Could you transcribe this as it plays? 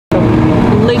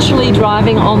literally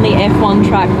driving on the F1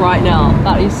 track right now.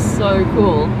 That is so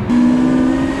cool.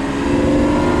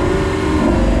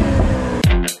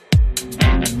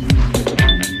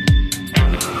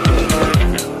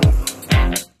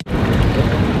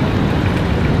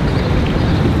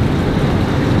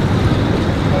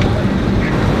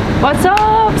 What's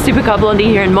up? Supercar Blondie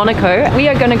here in Monaco. We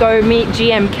are going to go meet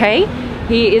GMK.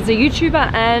 He is a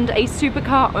YouTuber and a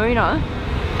supercar owner.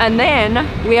 And then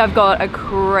we have got a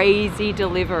crazy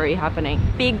delivery happening.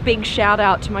 Big shout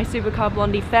out to my Supercar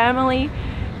Blondie family.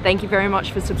 Thank you very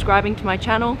much for subscribing to my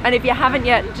channel. And if you haven't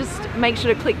yet, just make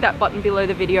sure to click that button below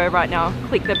the video right now.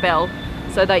 Click the bell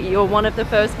so that you're one of the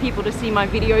first people to see my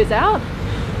videos out.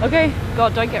 Okay,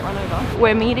 God, don't get run over.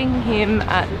 We're meeting him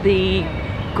at the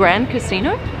Grand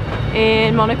Casino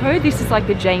in Monaco. This is like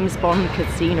the James Bond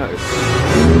casino.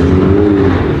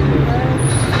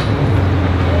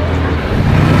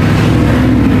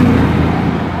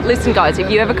 Listen guys, if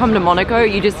you ever come to Monaco,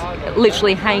 you just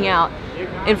literally hang out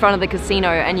in front of the casino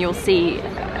and you'll see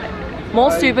more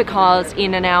supercars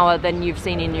in an hour than you've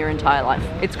seen in your entire life.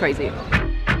 It's crazy.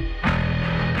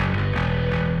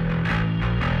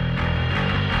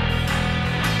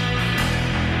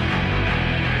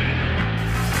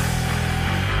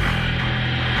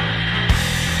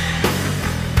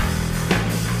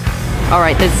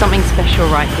 Alright, there's something special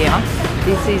right here.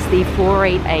 This is the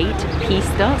 488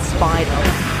 Pista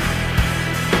Spider.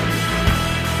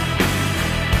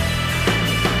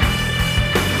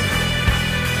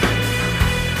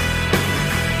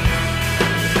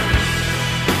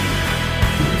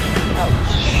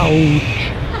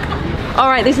 Ouch.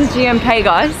 Alright, this is GMK,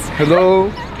 guys.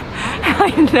 Hello.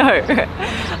 I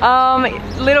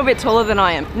know. Little bit taller than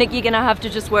I am. Nick, you're gonna have to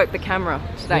just work the camera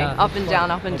today. Yeah, up and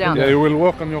down, up and down. Yeah, you will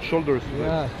work on your shoulders.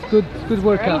 Yeah, good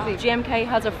workout. Crazy. GMK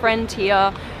has a friend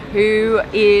here who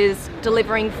is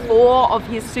delivering 4 of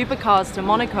his supercars to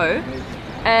Monaco.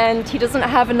 And he doesn't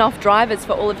have enough drivers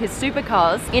for all of his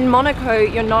supercars. In Monaco,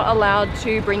 you're not allowed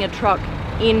to bring a truck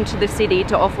into the city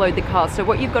to offload the cars. So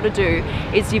what you've got to do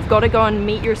is you've got to go and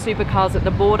meet your supercars at the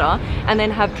border and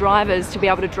then have drivers to be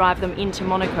able to drive them into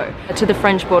Monaco to the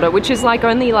French border, which is like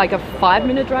only like a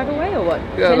 5-minute drive away or what?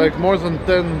 Yeah, 10? Like more than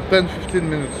 10-15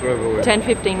 minutes drive away.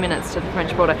 10-15 minutes to the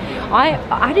French border.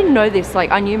 I didn't know this,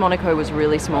 like I knew Monaco was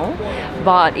really small,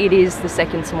 but it is the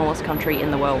 2nd smallest country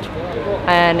in the world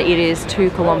and it is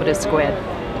 2 kilometers squared.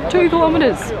 2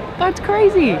 kilometers! That's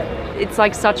crazy! It's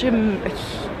like such a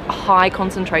high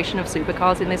concentration of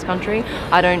supercars in this country.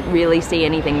 I don't really see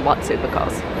anything but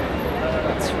supercars.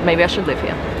 Maybe I should live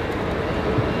here.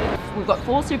 We've got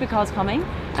 4 supercars coming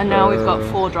and now we've got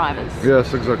 4 drivers.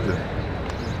 Yes, exactly.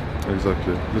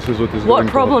 Exactly. This is what is What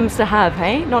problems to have,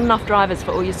 hey? Not enough drivers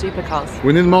for all your supercars.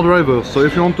 We need more drivers. So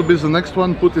if you want to be the next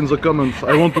one, put in the comments.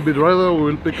 I want to be driver, we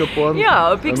will pick up one. Yeah,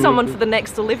 I'll pick someone for the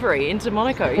next delivery into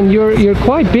Monaco. And you're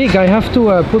quite big. I have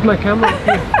to put my camera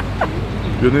here.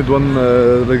 You need one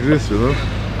like this, you know?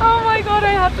 Oh my god, I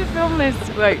have to film this.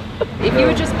 Wait, if you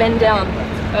would just bend down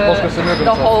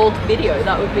the whole video,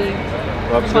 that would be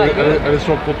quite good. Elle est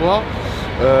sur le trottoir.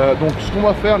 Donc ce qu'on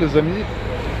va faire les amis,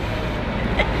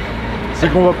 c'est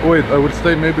qu'on va... Wait, I will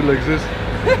stay maybe like this.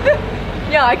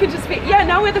 Yeah, I could just be... Yeah,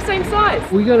 now we're the same size.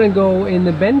 We're gonna go in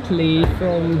the Bentley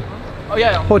from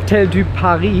Hotel du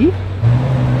Paris.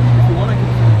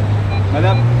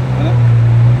 Madame.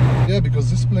 Yeah, because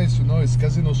this place, you know, is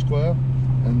Casino Square,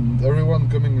 and everyone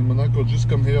coming in Monaco just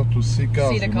come here to see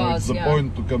cars. See the cars, it's the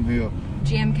point to come here.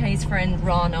 GMK's friend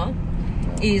Rana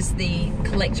is the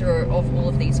collector of all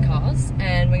of these cars,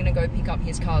 and we're going to go pick up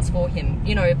his cars for him.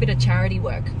 You know, a bit of charity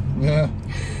work. Yeah,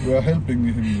 we're helping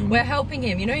him. You know. We're helping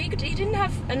him. You know, he didn't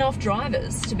have enough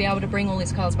drivers to be able to bring all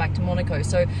his cars back to Monaco.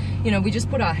 So, you know, we just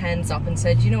put our hands up and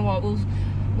said, you know what,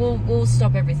 we'll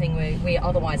stop everything we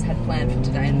otherwise had planned for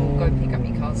today and we'll go pick up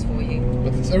your cars for you.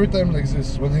 But it's every time like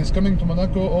this. When he's coming to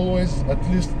Monaco, always at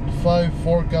least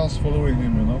 4 cars following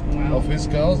him, you know, of his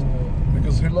cars.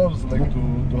 Because he loves like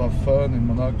to have fun in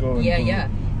Monaco. And yeah.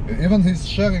 Even he's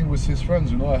sharing with his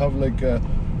friends, you know. I have like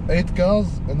 8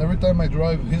 cars, and every time I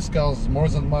drive his cars more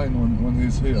than mine when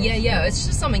he's here. Yeah, it's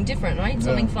just something different, right?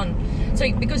 Something fun.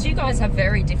 So because you guys have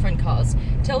very different cars,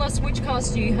 tell us which cars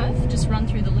do you have? Just run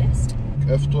through the list.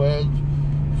 F12,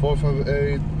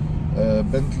 458,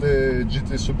 Bentley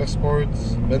GT Super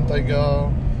Sports,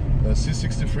 Bentayga,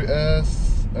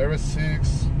 C63S,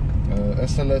 RS6,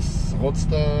 SLS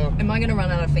Roadster. Am I going to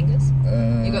run out of fingers?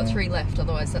 You got 3 left,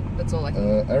 otherwise that's all I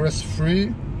can.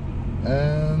 RS3,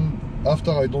 and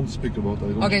after I don't speak about.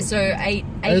 Okay, so 8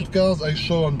 cars I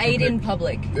show on 8 in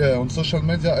public. Yeah, on social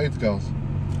media 8 cars.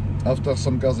 after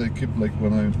some cars I keep like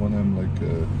when I'm like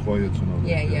quiet, you know.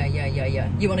 Yeah.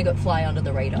 You want to go fly under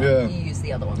the radar. Yeah. You use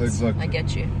the other ones. Exactly. I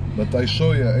get you. But I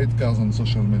show you 8 cars on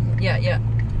social media. Yeah.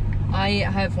 I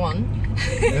have one.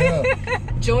 Yeah.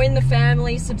 Join the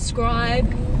family, subscribe,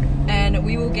 and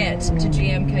we will get to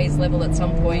GMK's level at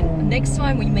some point. Next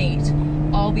time we meet,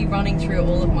 I'll be running through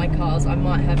all of my cars. I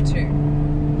might have 2.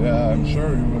 Yeah, I'm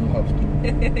sure you will have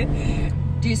to.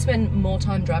 Do you spend more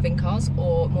time driving cars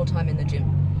or more time in the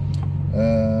gym?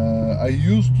 I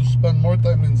used to spend more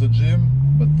time in the gym,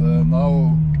 but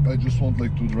now I just want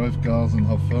like to drive cars and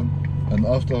have fun. And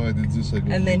after I did this, I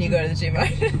go. And then you go to the gym,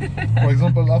 right? For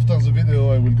example, after the video,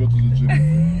 I will go to the gym.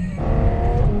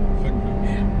 Thank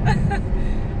you.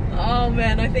 Oh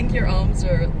man, I think your arms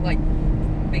are like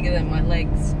bigger than my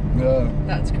legs. Yeah.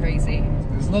 That's crazy.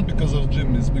 It's not because of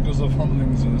gym, it's because of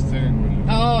handling the steering wheel.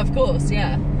 Oh, of course,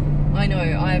 yeah. I know,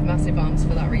 I have massive arms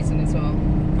for that reason as well.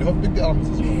 You have big arms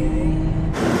as well.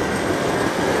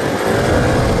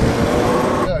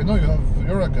 Yeah, I know you have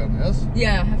Huracan, yes?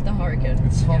 Yeah, I have the Hurricane.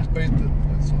 It's hand painted.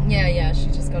 Yeah, she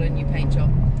just got a new paint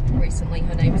job recently.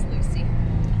 Her name's Lucy.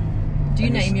 Do you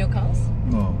name your cars?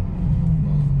 No.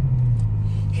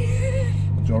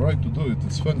 But you're right to do it,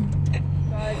 it's funny.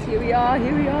 Guys, here we are.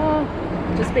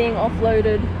 Just being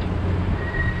offloaded.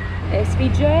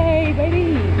 SVJ,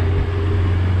 baby!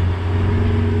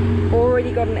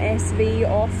 Already got an SV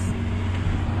off.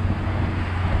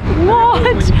 What?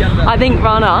 I think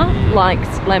Rana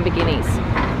likes Lamborghinis.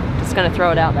 Just gonna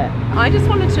throw it out there. I just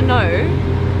wanted to know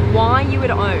why you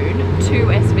would own 2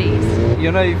 SVs.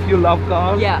 You know, if you love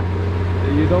cars, Yeah.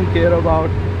 you don't care about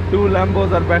 2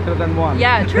 Lambos are better than 1.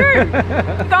 Yeah, true.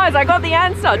 Guys, I got the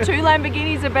answer. 2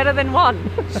 Lamborghinis are better than 1.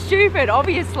 Stupid,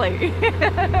 obviously.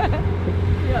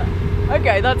 Yeah.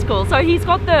 Okay, that's cool. So he's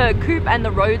got the coupe and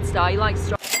the roadster. He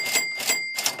likes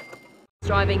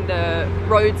driving the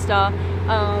roadster.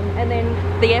 And then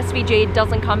the SVG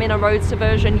doesn't come in a roadster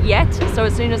version yet. So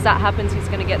as soon as that happens, he's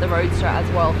going to get the roadster as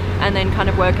well. And then kind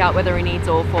of work out whether he needs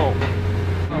all 4.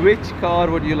 Which car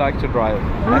would you like to drive?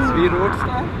 SV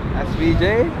Roadster,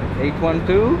 SVJ,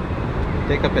 812,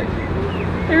 take a pick.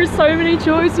 There's so many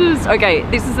choices. Okay,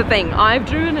 this is the thing. I've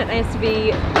driven an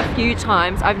SV a few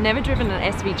times. I've never driven an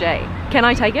SVJ. Can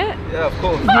I take it? Yeah, of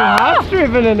course. You have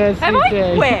driven an SVJ. Have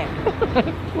I? Where?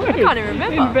 Where? I can't even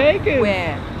remember. In Vegas.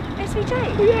 Where? SVJ?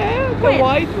 Yeah, the When?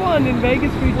 white one in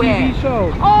Vegas for your Where? TV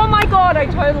show. Oh my god, I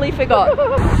totally forgot.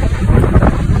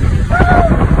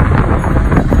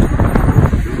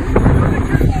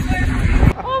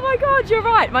 Oh my god, you're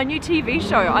right. My new TV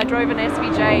show. I drove an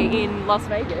SVJ in Las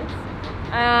Vegas.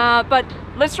 But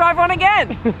let's drive one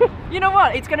again. You know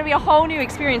what? It's going to be a whole new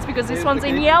experience because this one's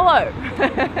in yellow.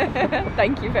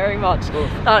 Thank you very much.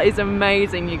 That is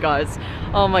amazing, you guys.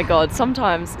 Oh my god.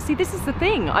 Sometimes, see, this is the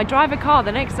thing. I drive a car,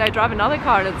 the next day I drive another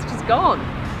car and it's just gone.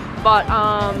 But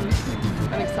I'm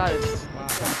excited.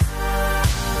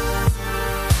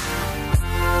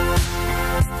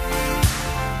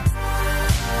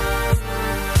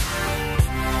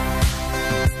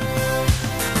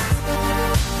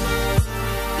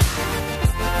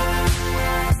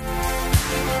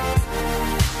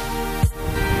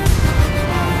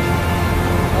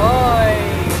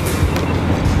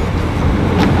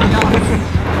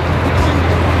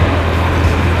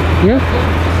 Yeah.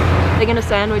 They're gonna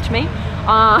sandwich me.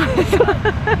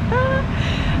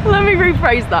 Let me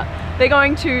rephrase that. They're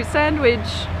going to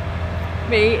sandwich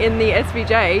me in the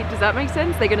SVJ. Does that make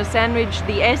sense? They're gonna sandwich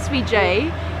the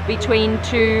SVJ between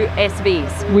 2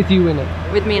 SVs. With you in it.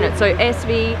 With me in it. So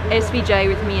SV, SVJ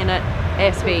with me in it,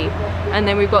 SV. And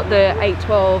then we've got the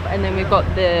 812 and then we've got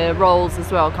the rolls as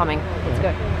well coming. Let's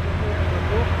go.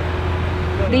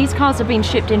 These cars have been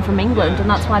shipped in from England and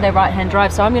that's why they're right-hand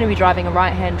drive. So I'm going to be driving a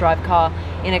right-hand drive car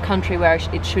in a country where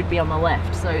it should be on the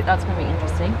left. So that's going to be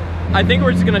interesting. I think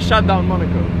we're just going to shut down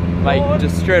Monaco. Like,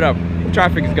 just straight up,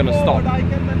 traffic is going to stop.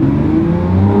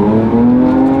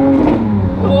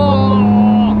 Whoa!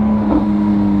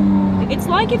 It's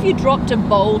like if you dropped a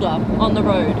boulder on the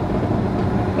road.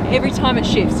 Every time it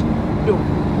shifts.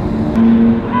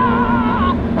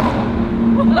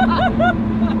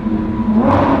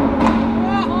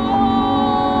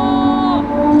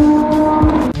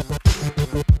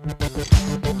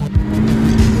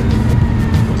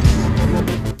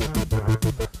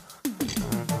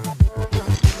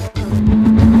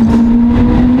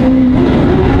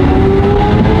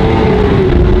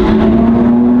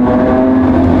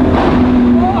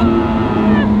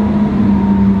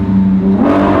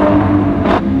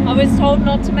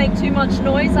 Not to make too much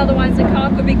noise, otherwise the car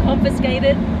could be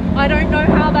confiscated. I don't know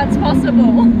how that's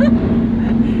possible.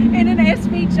 in an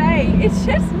SVJ. It's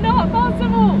just not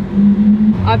possible.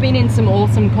 I've been in some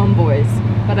awesome convoys,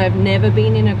 but I've never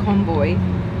been in a convoy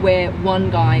where one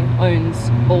guy owns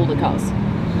all the cars.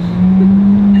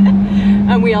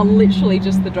 And we are literally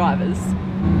just the drivers.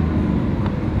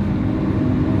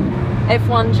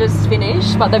 F1 just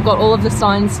finished, but they've got all of the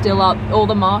signs still up, all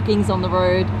the markings on the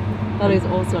road. That is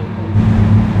awesome.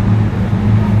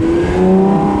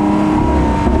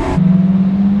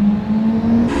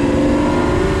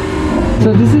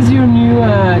 So this is your new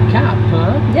cap,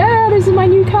 huh? Yeah, this is my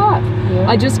new cap. Yeah.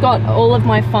 I just got all of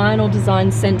my final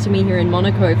designs sent to me here in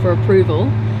Monaco for approval.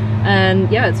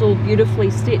 And yeah, it's all beautifully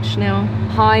stitched now.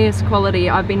 Highest quality.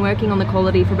 I've been working on the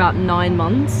quality for about 9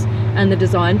 months and the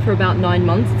design for about 9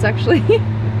 months. It's actually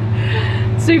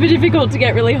super difficult to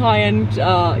get really high-end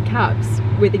caps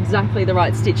with exactly the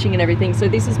right stitching and everything. So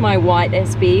this is my white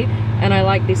SB, and I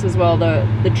like this as well,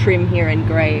 the trim here in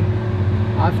grey.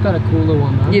 I've got a cooler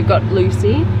one though. You've got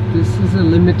Lucy. This is a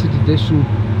limited edition.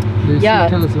 Lucy, Yeah.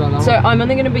 tell us about that So one. I'm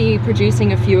only going to be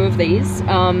producing a few of these.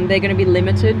 They're going to be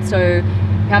limited, so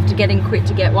you have to get in quick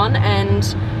to get one.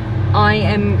 And I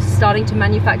am starting to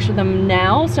manufacture them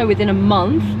now. So within a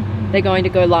month, they're going to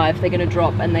go live. They're going to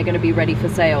drop and they're going to be ready for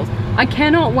sales. I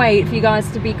cannot wait for you guys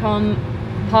to become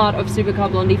part of Supercar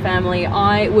Blondie family.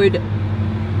 I would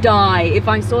die if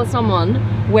I saw someone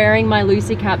wearing my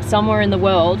Lucy cap somewhere in the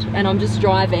world and I'm just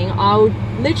driving. I would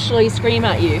literally scream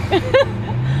at you.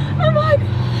 Oh my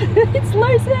god, it's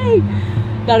Lucy!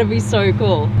 That'd be so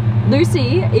cool.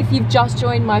 Lucy, if you've just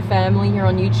joined my family here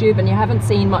on YouTube and you haven't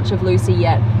seen much of Lucy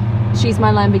yet, she's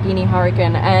my Lamborghini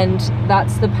Hurricane, and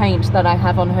that's the paint that I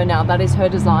have on her now. That is her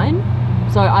design.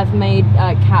 So I've made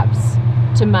caps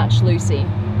to match Lucy,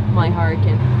 my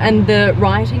Hurricane. And the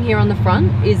writing here on the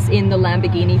front is in the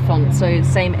Lamborghini font, so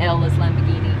same L as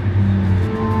Lamborghini.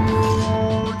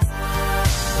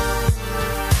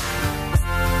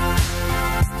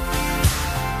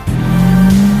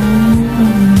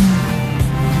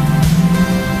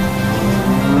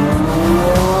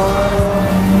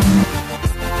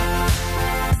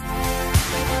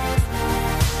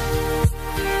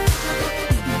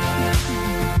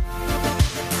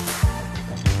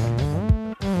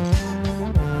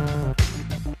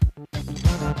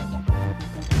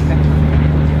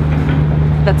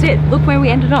 That's it. Look where we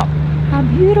ended up. How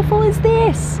beautiful is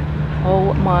this?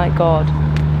 Oh my god.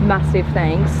 Massive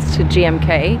thanks to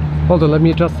GMK. Hold on, let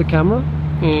me adjust the camera.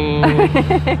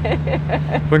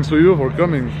 Thanks to you for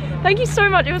coming. Thank you so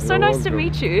much. It was so You're nice to welcome.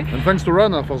 meet you. And thanks to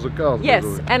Rana for the cars. Yes, by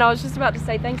the way. and I was just about to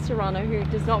say thanks to Rana, who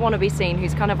does not want to be seen,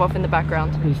 who's kind of off in the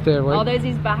background. He's there, right? Oh, there's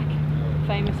his back.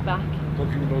 Famous back.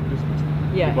 Talking about business.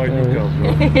 Yeah. To buy new cars,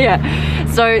 right? Yeah.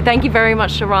 So thank you very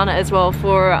much to Rana as well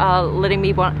for letting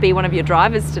me be one of your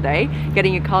drivers today,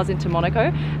 getting your cars into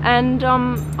Monaco. And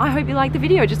I hope you liked the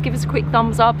video. Just give us a quick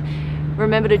thumbs up.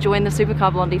 Remember to join the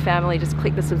Supercar Blondie family. Just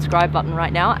click the subscribe button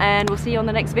right now and we'll see you on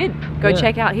the next vid. Go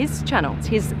check out his channel.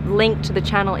 His link to the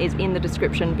channel is in the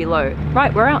description below.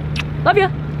 Right, we're out. Love ya.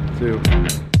 See you.